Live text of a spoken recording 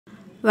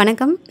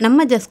வணக்கம்.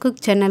 நம்ம just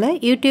cook சேனலை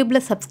யூடியூப்பில்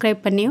சப்ஸ்கிரைப்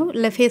பண்ணியோ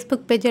இல்லை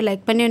ஃபேஸ்புக் பேஜை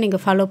லைக் பண்ணியோ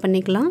நீங்கள் ஃபாலோ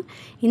பண்ணிக்கலாம்.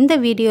 இந்த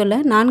வீடியோவில்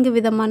 4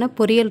 விதமான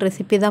பொரியல்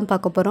ரெசிபி தான்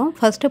பார்க்க போகிறோம்.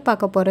 ஃபஸ்ட்டு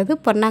பார்க்க போகிறது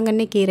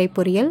பொன்னாங்கண்ணி கீரை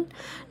பொரியல்.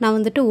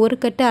 நான் ஒரு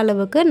கட்டு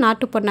அளவுக்கு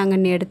நாட்டு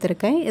பொன்னாங்கண்ணி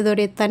எடுத்திருக்கேன்.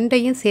 இதோடைய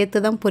தண்டையும்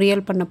சேர்த்து தான்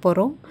பொரியல் பண்ண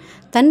போகிறோம்.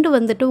 தண்டு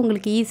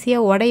உங்களுக்கு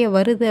ஈஸியாக உடைய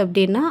வருது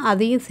அப்படின்னா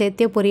அதையும்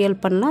சேர்த்தே பொரியல்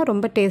பண்ணலாம்.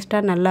 ரொம்ப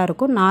டேஸ்ட்டாக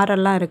நல்லாயிருக்கும்,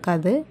 நாரெல்லாம்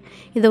இருக்காது.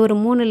 இதை ஒரு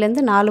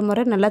 3லேருந்து 4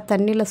 முறை நல்லா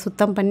தண்ணியில்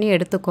சுத்தம் பண்ணி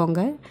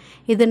எடுத்துக்கோங்க.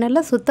 இது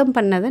நல்லா சுத்தம்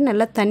பண்ணதை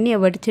நல்லா தண்ணியை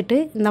வடிச்சிட்டு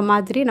இந்த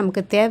மாதிரி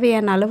நமக்கு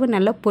தேவையான அளவு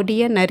நல்லா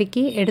பொடியாக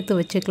நறுக்கி எடுத்து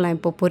வச்சுக்கலாம்.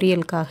 இப்போ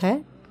பொரியலுக்காக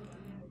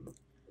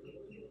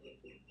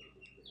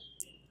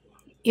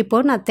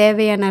இப்போது நான்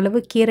தேவையான அளவு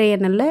கீரையை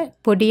நல்லா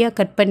பொடியாக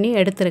கட் பண்ணி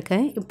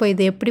எடுத்துருக்கேன். இப்போ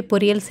இது எப்படி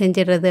பொரியல்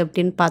செஞ்சிடுறது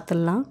அப்படின்னு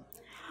பார்த்துடலாம்.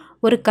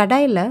 ஒரு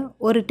கடாயில்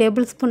 1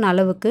 டேபிள் ஸ்பூன்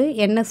அளவுக்கு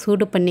எண்ணெய்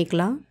சூடு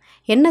பண்ணிக்கலாம்.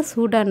 எண்ணெய்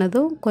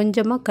சூடானதும்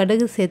கொஞ்சமாக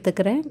கடுகு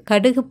சேர்த்துக்கிறேன்.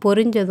 கடுகு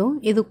பொரிஞ்சதும்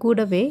இது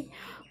கூடவே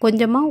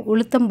கொஞ்சமாக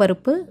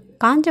உளுத்தம்பருப்பு,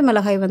 காஞ்ச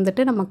மிளகாய்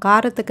நம்ம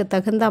காரத்துக்கு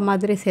தகுந்த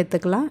மாதிரி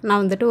சேர்த்துக்கலாம்.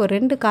 நான் ஒரு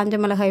 2 காஞ்ச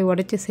மிளகாய்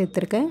உடைச்சி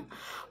சேர்த்துருக்கேன்.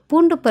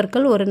 பூண்டு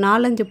பற்கள் ஒரு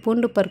 4-5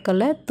 பூண்டு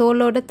பற்களை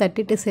தோலோடு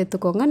தட்டிட்டு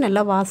சேர்த்துக்கோங்க.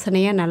 நல்லா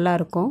வாசனையாக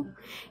நல்லாயிருக்கும்.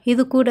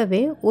 இது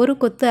கூடவே ஒரு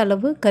கொத்து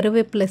அளவு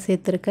கருவேப்பிலை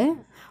சேர்த்துருக்கேன்.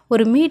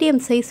 ஒரு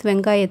மீடியம் சைஸ்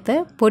வெங்காயத்தை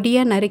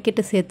பொடியாக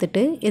நறுக்கிட்டு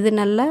சேர்த்துட்டு இது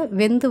நல்லா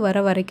வெந்து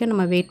வர வரைக்கும்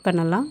நம்ம வெயிட்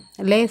பண்ணலாம்.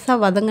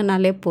 லேசாக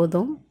வதங்கினாலே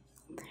போதும்.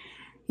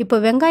 இப்போ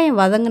வெங்காயம்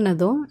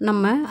வதங்கினதும்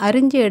நம்ம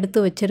அரிஞ்சு எடுத்து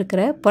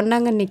வச்சுருக்கிற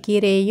பொன்னாங்கண்ணி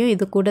கீரையையும்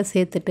இது கூட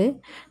சேர்த்துட்டு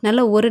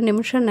நல்லா 1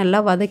 நிமிஷம் நல்லா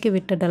வதக்கி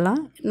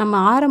விட்டுடலாம்.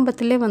 நம்ம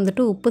ஆரம்பத்திலே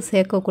உப்பு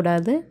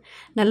சேர்க்கக்கூடாது.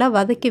 நல்லா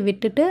வதக்கி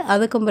விட்டுட்டு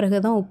அதுக்கு பிறகு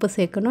தான் உப்பு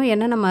சேர்க்கணும்.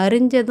 ஏன்னா நம்ம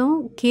அரிஞ்சதும்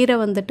கீரை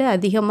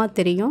அதிகமாக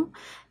தெரியும்.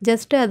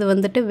 ஜஸ்ட்டு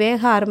அது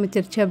வேக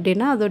ஆரம்பிச்சிருச்சு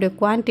அப்படின்னா அதோடைய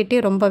குவான்டிட்டி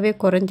ரொம்பவே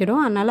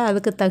குறைஞ்சிடும். அதனால்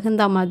அதுக்கு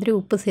தகுந்த மாதிரி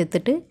உப்பு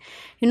சேர்த்துட்டு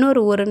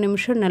இன்னொரு 1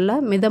 நிமிஷம் நல்லா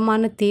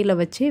மிதமான தீயில்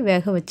வச்சு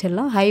வேக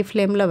வச்சிடலாம். ஹை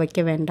ஃப்ளேமில்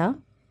வைக்க வேண்டாம்.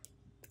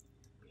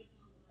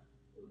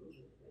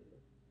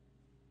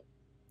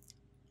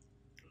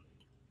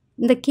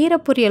 இந்த கீரை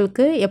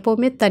பொரியலுக்கு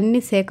எப்போவுமே தண்ணி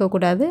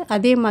சேர்க்கக்கூடாது.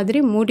 அதே மாதிரி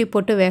மூடி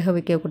போட்டு வேக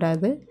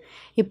வைக்கக்கூடாது.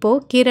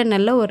 இப்போது கீரை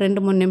நல்லா ஒரு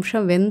 2-3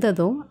 நிமிஷம்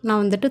வெந்ததும்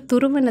நான்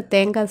துருவின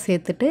தேங்காய்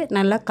சேர்த்துட்டு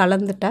நல்லா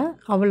கலந்துட்டா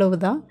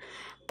அவ்வளவுதான்.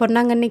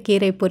 பொன்னாங்கண்ணி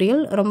கீரை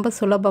பொரியல் ரொம்ப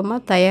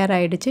சுலபமாக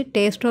தயாராகிடுச்சு.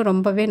 டேஸ்ட்டும்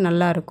ரொம்பவே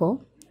நல்லாயிருக்கும்.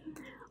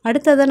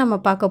 அடுத்ததாக நம்ம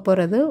பார்க்க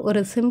போகிறது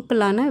ஒரு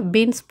சிம்பிளான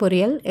பீன்ஸ்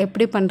பொரியல்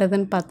எப்படி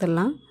பண்ணுறதுன்னு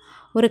பார்த்துடலாம்.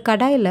 ஒரு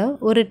கடாயில்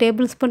 1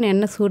 டேபிள் ஸ்பூன்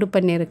எண்ணெய் சூடு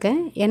பண்ணியிருக்கேன்.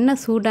 எண்ணெய்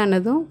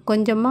சூடானதும்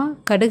கொஞ்சமாக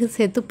கடுகு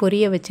சேர்த்து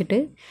பொரிய வச்சுட்டு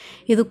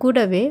இது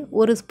கூடவே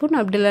 1 ஸ்பூன்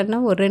அப்படி இல்லைன்னா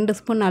ஒரு 2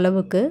 ஸ்பூன்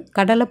அளவுக்கு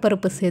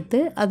கடலைப்பருப்பு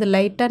சேர்த்து அது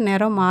லைட்டாக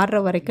நிறம்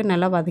மாறுற வரைக்கும்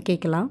நல்லா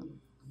வதக்கிக்கலாம்.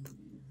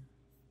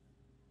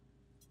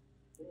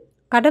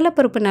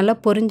 கடலைப்பருப்பு நல்லா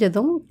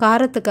பொரிஞ்சதும்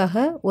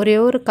காரத்துக்காக ஒரே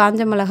ஒரு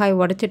காஞ்ச மிளகாய்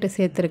உடைச்சிட்டு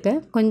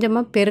சேர்த்துருக்கேன்.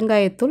 கொஞ்சமாக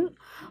பெருங்காயத்தூள்,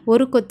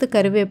 1 கொத்து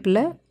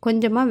கருவேப்பிலை,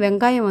 கொஞ்சமாக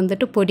வெங்காயம்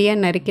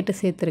பொடியாக நறுக்கிட்டு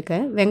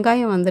சேர்த்துருக்கேன்.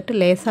 வெங்காயம்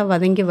லேசாக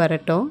வதங்கி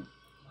வரட்டும்.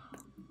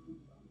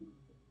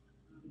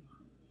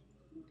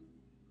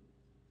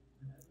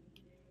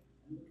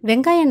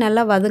 வெங்காயம்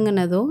நல்லா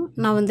வதங்கினதும்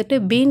நான்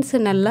பீன்ஸு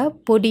நல்லா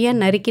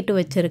பொடியாக நறுக்கிட்டு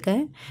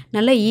வச்சுருக்கேன்.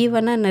 நல்லா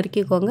ஈவனாக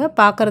நறுக்கிக்கோங்க.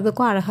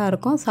 பார்க்குறதுக்கும் அழகாக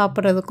இருக்கும்,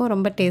 சாப்பிட்றதுக்கும்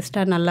ரொம்ப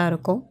டேஸ்ட்டாக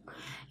நல்லாயிருக்கும்.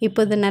 இப்போ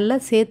இது நல்லா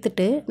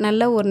சேர்த்துட்டு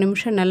நல்லா 1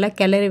 நிமிஷம் நல்லா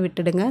கிளறி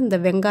விட்டுடுங்க. இந்த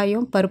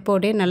வெங்காயம்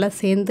பருப்போடையே நல்லா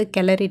சேர்ந்து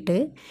கிளறிட்டு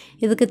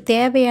இதுக்கு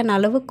தேவையான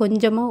அளவு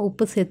கொஞ்சமாக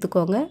உப்பு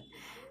சேர்த்துக்கோங்க.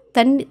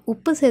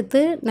 உப்பு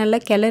சேர்த்து நல்லா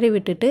கிளறி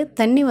விட்டுட்டு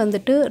தண்ணி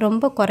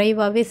ரொம்ப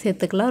குறைவாகவே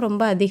சேர்த்துக்கலாம்.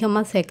 ரொம்ப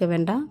அதிகமாக சேர்க்க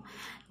வேண்டாம்.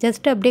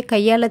 ஜஸ்ட் அப்படியே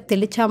கையால்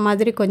தெளிச்சா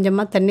மாதிரி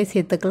கொஞ்சமாக தண்ணி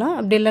சேர்த்துக்கலாம்.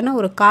 அப்படி இல்லைன்னா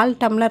ஒரு 1/4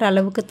 டம்ளர்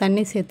அளவுக்கு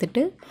தண்ணி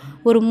சேர்த்துட்டு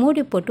ஒரு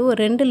மூடி போட்டு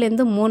ஒரு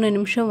 2லேருந்து 3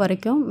 நிமிஷம்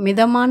வரைக்கும்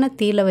மிதமான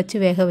தீயில் வச்சு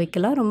வேக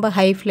வைக்கலாம். ரொம்ப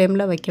ஹை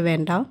ஃப்ளேமில் வைக்க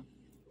வேண்டாம்.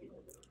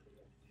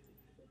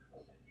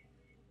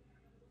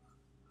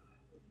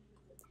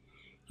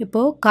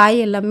 இப்போது காய்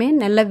எல்லாமே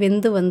நல்லா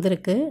வெந்து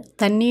வந்திருக்கு.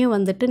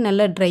 தண்ணியும்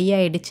நல்லா ட்ரை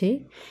ஆகிடுச்சு.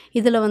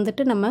 இதில்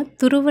நம்ம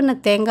துருவின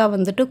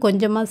தேங்காய்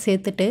கொஞ்சமாக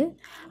சேர்த்துட்டு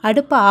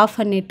அடுப்பை ஆஃப்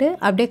பண்ணிவிட்டு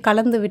அப்படியே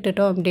கலந்து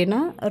விட்டுட்டோம் அப்படின்னா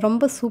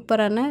ரொம்ப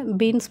சூப்பரான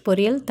பீன்ஸ்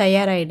பொரியல்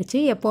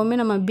தயாராகிடுச்சு. எப்போவுமே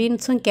நம்ம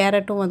பீன்ஸும்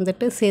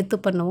கேரட்டும் சேர்த்து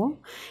பண்ணுவோம்.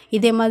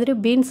 இதே மாதிரி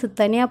பீன்ஸு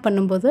தனியாக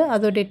பண்ணும்போது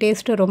அதோடைய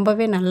டேஸ்ட்டு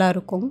ரொம்பவே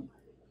நல்லாயிருக்கும்.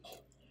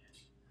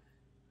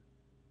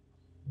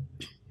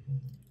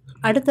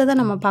 அடுத்ததாக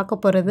நம்ம பார்க்க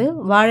போகிறது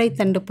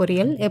வாழைத்தண்டு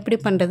பொரியல் எப்படி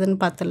பண்ணுறதுன்னு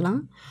பார்த்துடலாம்.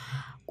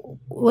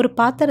 ஒரு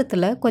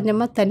பாத்திரத்தில்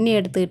கொஞ்சமாக தண்ணி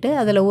எடுத்துக்கிட்டு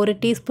அதில் 1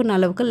 டீஸ்பூன்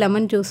அளவுக்கு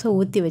லெமன் ஜூஸை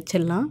ஊற்றி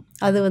வச்சிடலாம்.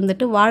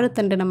 அது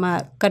வாழைத்தண்டு நம்ம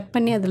கட்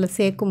பண்ணி அதில்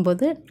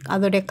சேர்க்கும்போது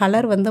அதோடைய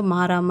கலர்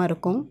மாறாமல்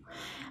இருக்கும்.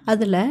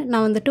 அதில்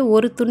நான்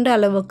 1 துண்டு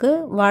அளவுக்கு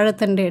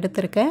வாழைத்தண்டு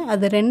எடுத்திருக்கேன்.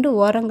 அது 2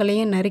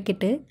 ஓரங்களையும்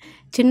நறுக்கிட்டு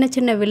சின்ன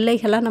சின்ன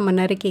வில்லைகளாக நம்ம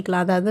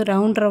நறுக்கிக்கலாம். அதாவது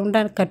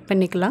ரவுண்டாக கட்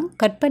பண்ணிக்கலாம்.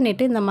 கட்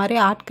பண்ணிவிட்டு இந்த மாதிரி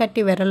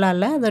ஆட்காட்டி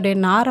விரலால் அதோடைய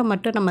நாரை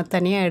மட்டும் நம்ம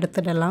தனியாக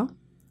எடுத்துடலாம்.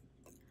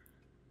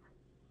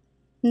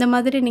 இந்த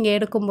மாதிரி நீங்கள்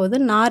எடுக்கும்போது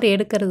நார்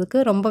எடுக்கிறதுக்கு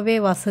ரொம்பவே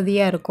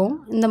வசதியாக இருக்கும்.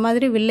 இந்த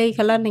மாதிரி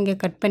வில்லைகளாக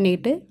நீங்கள் கட்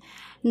பண்ணிவிட்டு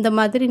இந்த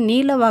மாதிரி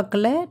நீல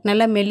வாக்கில்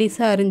நல்லா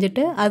மெலிசாக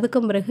அரிஞ்சிட்டு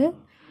அதுக்கு பிறகு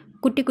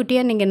குட்டி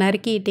குட்டியாக நீங்கள்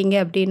நறுக்கிட்டீங்க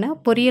அப்படின்னா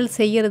பொரியல்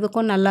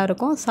செய்கிறதுக்கும்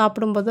நல்லாயிருக்கும்,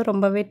 சாப்பிடும்போது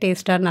ரொம்பவே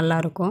டேஸ்ட்டாக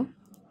நல்லாயிருக்கும்.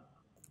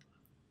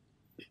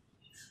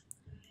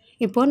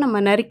 இப்போது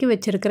நம்ம நறுக்கி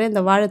வச்சுருக்கிற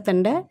இந்த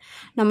வாழைத்தண்டை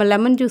நம்ம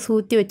லெமன் ஜூஸ்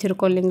ஊற்றி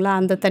வச்சுருக்கோம் இல்லைங்களா,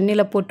 அந்த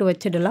தண்ணியில் போட்டு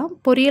வச்சிடலாம்.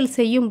 பொரியல்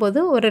செய்யும்போது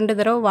ஒரு 2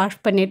 தடவை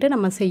வாஷ் பண்ணிவிட்டு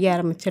நம்ம செய்ய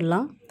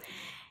ஆரம்பிச்சிடலாம்.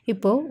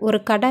 இப்போது ஒரு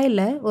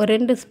கடாயில் ஒரு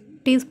 2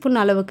 டீஸ்பூன்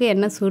அளவுக்கு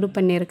எண்ணெய் சூடு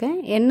பண்ணியிருக்கேன்.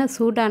 எண்ணெய்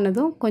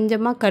சூடானதும்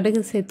கொஞ்சமாக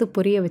கடுகு சேர்த்து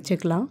பொரிய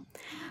வச்சுக்கலாம்.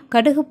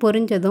 கடுகு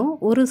பொரிஞ்சதும்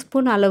 1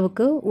 ஸ்பூன்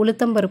அளவுக்கு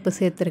உளுத்தம்பருப்பு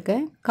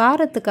சேர்த்துருக்கேன்.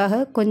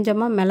 காரத்துக்காக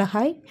கொஞ்சமாக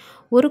மிளகாய்,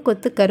 1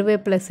 கொத்து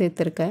கருவேப்பிலை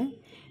சேர்த்துருக்கேன்.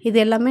 இது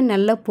எல்லாமே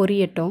நல்லா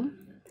பொரியட்டும்.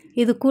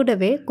 இது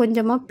கூடவே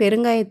கொஞ்சமாக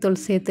பெருங்காயத்தூள்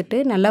சேர்த்துட்டு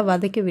நல்லா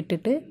வதக்கி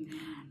விட்டுட்டு,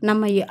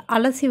 நம்ம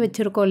அலசி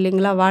வச்சுருக்கோம்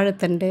இல்லைங்களா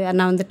வாழைத்தண்டு,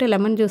 நான் வந்துட்டு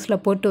லெமன்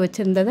ஜூஸில் போட்டு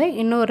வச்சுருந்ததை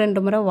இன்னும்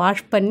 2 முறை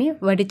வாஷ் பண்ணி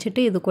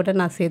வடிச்சிட்டு இது கூட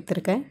நான்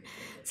சேர்த்துருக்கேன்.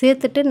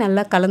 சேர்த்துட்டு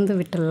நல்லா கலந்து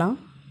விட்டுடலாம்.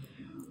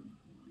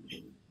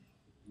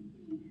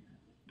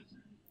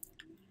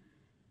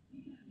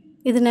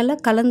 இது நல்லா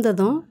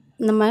கலந்ததும்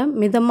நம்ம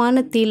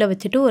மிதமான தீயில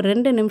வச்சுட்டு ஒரு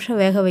 2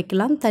 நிமிஷம் வேக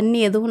வைக்கலாம். தண்ணி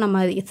எதுவும்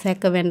நம்ம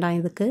சேர்க்க வேண்டாம்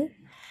இதுக்கு.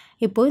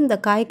 இப்போது இந்த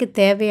காய்க்கு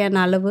தேவையான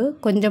அளவு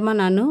கொஞ்சமாக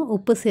நான்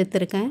உப்பு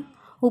சேர்த்துருக்கேன்.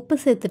 உப்பு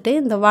சேர்த்துட்டு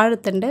இந்த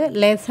வாழைத்தண்டை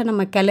லேசாக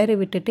நம்ம கிளறி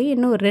விட்டுட்டு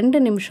இன்னும்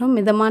 2 நிமிஷம்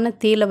மிதமான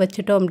தீயில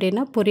வச்சுட்டோம்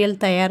அப்படின்னா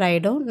பொரியல்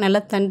தயாராகிடும்.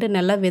 நல்லா தண்டு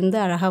நல்லா வெந்து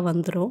அழகாக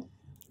வந்துடும்.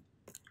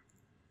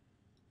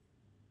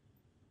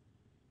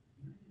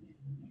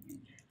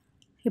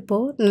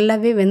 இப்போது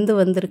நல்லாவே வெந்து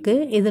வந்திருக்கு.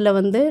 இதில்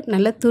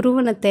நல்ல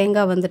துருவன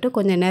தேங்காய் வந்துட்டு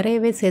கொஞ்சம்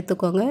நிறையவே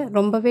சேர்த்துக்கோங்க.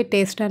 ரொம்பவே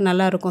டேஸ்ட்டாக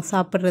நல்லாயிருக்கும்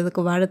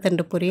சாப்பிட்றதுக்கு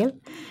வாழைத்தண்டு பொரியல்.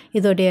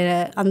 இதோடைய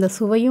அந்த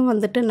சுவையும்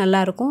வந்துட்டு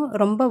நல்லாயிருக்கும்.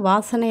 ரொம்ப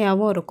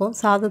வாசனையாகவும் இருக்கும்.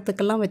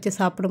 சாதத்துக்கெல்லாம் வச்சு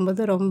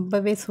சாப்பிடும்போது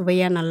ரொம்பவே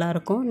சுவையாக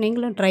நல்லாயிருக்கும்.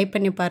 நீங்களும் ட்ரை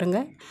பண்ணி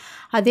பாருங்கள்.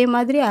 அதே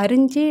மாதிரி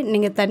அரிஞ்சு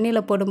நீங்கள்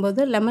தண்ணியில்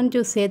போடும்போது லெமன்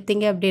ஜூஸ்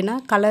சேர்த்திங்க அப்படின்னா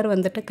கலர்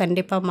வந்துட்டு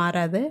கண்டிப்பாக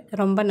மாறாது.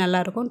 ரொம்ப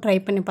நல்லாயிருக்கும். ட்ரை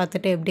பண்ணி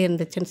பார்த்துட்டு எப்படி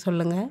இருந்துச்சுன்னு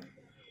சொல்லுங்கள்.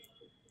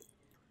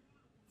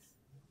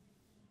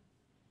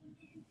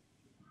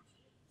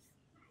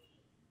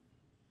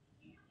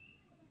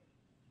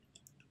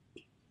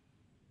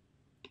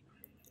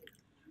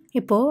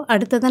 இப்போது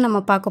அடுத்ததாக நம்ம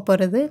பார்க்க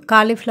போகிறது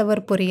காலிஃப்ளவர்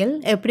பொரியல்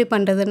எப்படி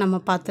பண்ணுறதுன்னு நம்ம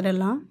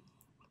பார்த்துடலாம்.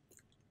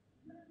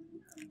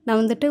 நான்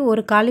வந்துட்டு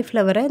ஒரு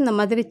காலிஃப்ளவரை இந்த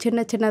மாதிரி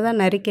சின்ன சின்னதாக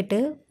நறுக்கிட்டு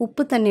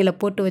உப்பு தண்ணியில்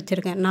போட்டு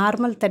வச்சுருக்கேன்.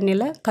 நார்மல்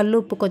தண்ணியில் கல்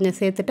உப்பு கொஞ்சம்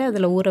சேர்த்துட்டு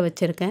அதில் ஊற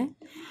வச்சுருக்கேன்.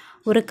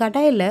 ஒரு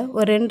கடாயில்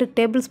ஒரு 2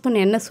 டேபிள் ஸ்பூன்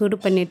எண்ணெய் சூடு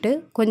பண்ணிவிட்டு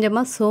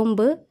கொஞ்சமாக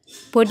சோம்பு,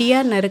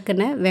 பொடியாக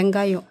நறுக்கின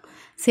வெங்காயம்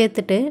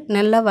சேர்த்துட்டு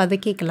நல்லா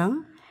வதக்கிக்கலாம்.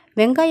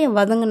 வெங்காயம்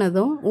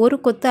வதங்கினதும் 1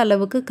 கொத்து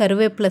அளவுக்கு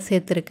கருவேப்பிலை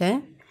சேர்த்துருக்கேன்.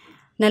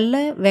 நல்ல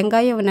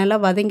வெங்காயம் நல்லா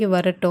வதங்கி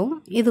வரட்டும்.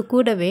 இது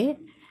கூடவே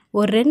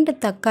ஒரு 2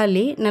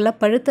 தக்காளி நல்லா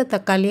பழுத்த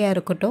தக்காளியாக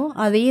இருக்கட்டும்,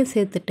 அதையும்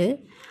சேர்த்துட்டு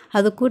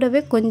அது கூடவே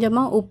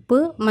கொஞ்சமாக உப்பு,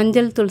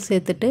 மஞ்சள் தூள்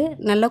சேர்த்துட்டு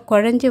நல்லா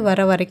குழஞ்சி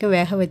வர வரைக்கும்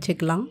வேக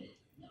வச்சுக்கலாம்.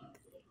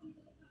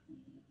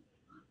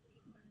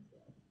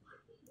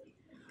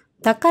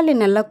 தக்காளி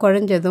நல்லா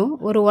குழஞ்சதும்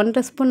ஒரு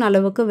 1½ ஸ்பூன்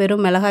அளவுக்கு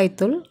வெறும்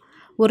மிளகாய்த்தூள்,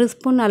 1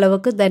 ஸ்பூன்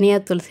அளவுக்கு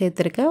தனியாத்தூள்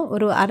சேர்த்துருக்கேன்.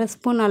 ஒரு 1/2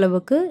 ஸ்பூன்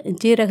அளவுக்கு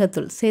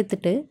ஜீரகத்தூள்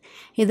சேர்த்துட்டு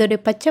இதோடைய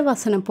பச்சை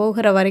வாசனை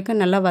போகிற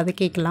வரைக்கும் நல்லா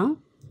வதக்கிக்கலாம்.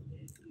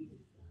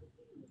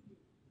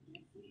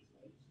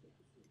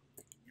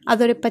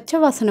 அதோடைய பச்சை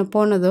வாசனை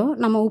போனதும்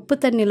நம்ம உப்பு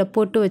தண்ணியில்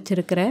போட்டு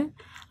வச்சுருக்கிற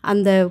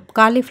அந்த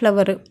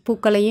காலிஃப்ளவர்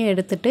பூக்களையும்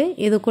எடுத்துட்டு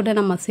இது கூட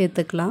நம்ம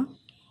சேர்த்துக்கலாம்.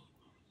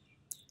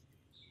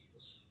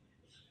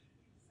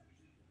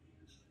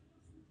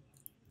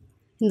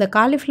 இந்த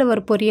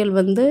காலிஃப்ளவர் பொரியல்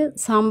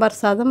சாம்பார்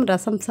சாதம்,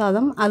 ரசம்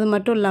சாதம், அது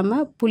மட்டும்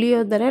இல்லாமல்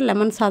புளியோதரை,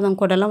 லெமன் சாதம்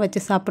கூடலாம்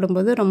வச்சு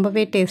சாப்பிடும்போது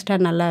ரொம்பவே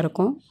டேஸ்ட்டாக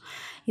நல்லாயிருக்கும்.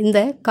 இந்த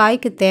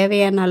காய்க்கு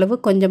தேவையான அளவு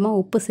கொஞ்சமாக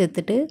உப்பு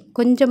சேர்த்துட்டு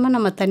கொஞ்சமாக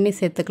நம்ம தண்ணி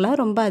சேர்த்துக்கலாம்.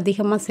 ரொம்ப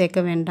அதிகமாக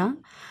சேர்க்க வேண்டாம்.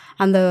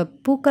 அந்த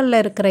பூக்களில்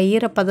இருக்கிற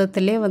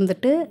ஈரப்பதத்திலே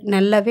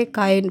நல்லாவே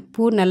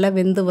பூ நல்லா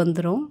வெந்து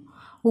வந்துடும்.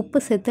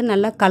 உப்பு சேர்த்து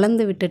நல்லா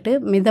கலந்து விட்டுட்டு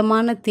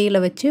மிதமான தீயில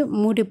வச்சு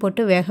மூடி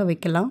போட்டு வேக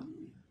வைக்கலாம்.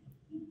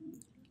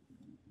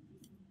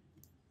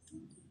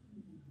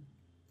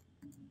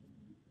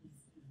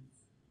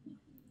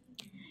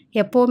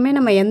 எப்போவுமே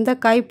நம்ம எந்த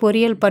காய்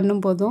பொரியல்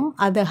பண்ணும்போதும்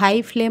அதை ஹை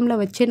ஃப்ளேமில்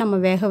வச்சு நம்ம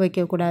வேக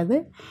வைக்கக்கூடாது.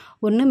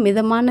 ஒன்று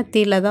மிதமான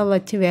தீயில தான்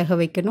வச்சு வேக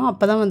வைக்கணும்.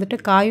 அப்போ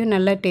தான் காயும்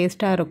நல்லா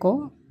டேஸ்ட்டாக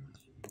இருக்கும்.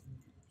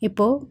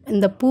 இப்போது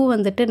இந்த பூ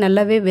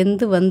நல்லாவே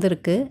வெந்து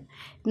வந்திருக்கு.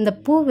 இந்த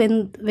பூ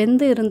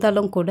வெந்து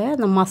இருந்தாலும் கூட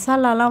அந்த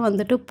மசாலாலாம்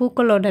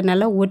பூக்களோட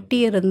நல்லா ஒட்டி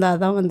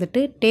இருந்தால் தான்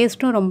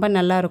டேஸ்ட்டும் ரொம்ப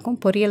நல்லாயிருக்கும்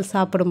பொரியல்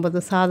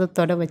சாப்பிடும்போது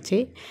சாதத்தோடு வச்சு.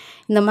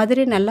 இந்த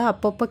மாதிரி நல்லா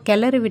அப்பப்போ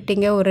கிளறி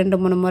விட்டிங்க ஒரு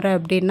 2-3 முறை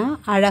அப்படின்னா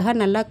அழகாக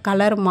நல்லா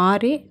கலர்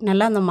மாறி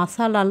நல்லா அந்த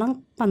மசாலாலாம்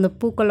அந்த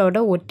பூக்களோட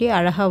ஒட்டி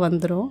அழகாக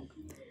வந்துடும்.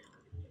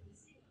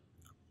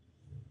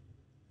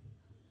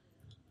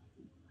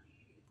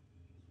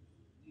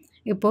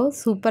 இப்போது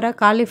சூப்பராக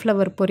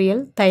காலிஃப்ளவர் பொரியல்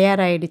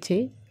தயாராகிடுச்சு.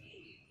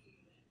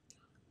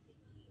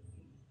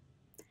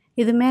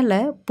 இது மேலே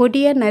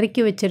பொடியாக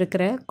நறுக்கி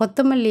வச்சுருக்கிற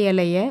கொத்தமல்லி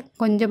இலையை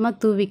கொஞ்சமாக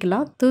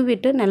தூவிக்கலாம்.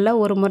 தூவிட்டு நல்லா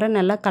ஒரு முறை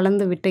நல்லா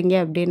கலந்து விட்டீங்க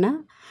அப்படின்னா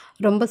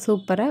ரொம்ப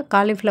சூப்பராக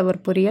காலிஃப்ளவர்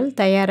பொரியல்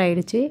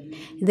தயாராகிடுச்சு.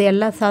 இது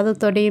எல்லா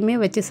சாதத்தோடையுமே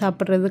வச்சு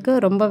சாப்பிட்றதுக்கு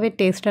ரொம்பவே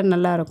டேஸ்ட்டாக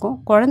நல்லாயிருக்கும்.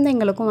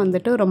 குழந்தைங்களுக்கும்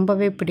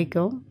ரொம்பவே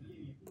பிடிக்கும்.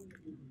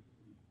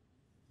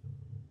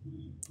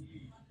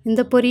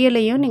 இந்த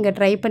பொரியலையும் நீங்கள்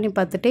ட்ரை பண்ணி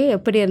பார்த்துட்டு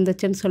எப்படி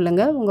இருந்துச்சுன்னு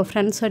சொல்லுங்கள். உங்கள்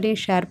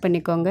ஃப்ரெண்ட்ஸோடையும் ஷேர்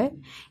பண்ணிக்கோங்க.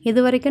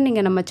 இது வரைக்கும்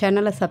நீங்கள் நம்ம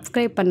சேனலை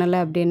சப்ஸ்கிரைப் பண்ணலை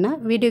அப்படின்னா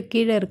வீடியோ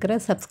கீழே இருக்கிற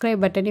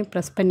சப்ஸ்கிரைப் பட்டனையும்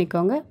ப்ரெஸ்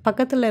பண்ணிக்கோங்க.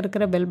 பக்கத்தில்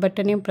இருக்கிற பெல்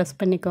பட்டனையும் ப்ரெஸ்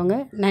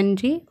பண்ணிக்கோங்க.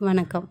 நன்றி,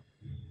 வணக்கம்.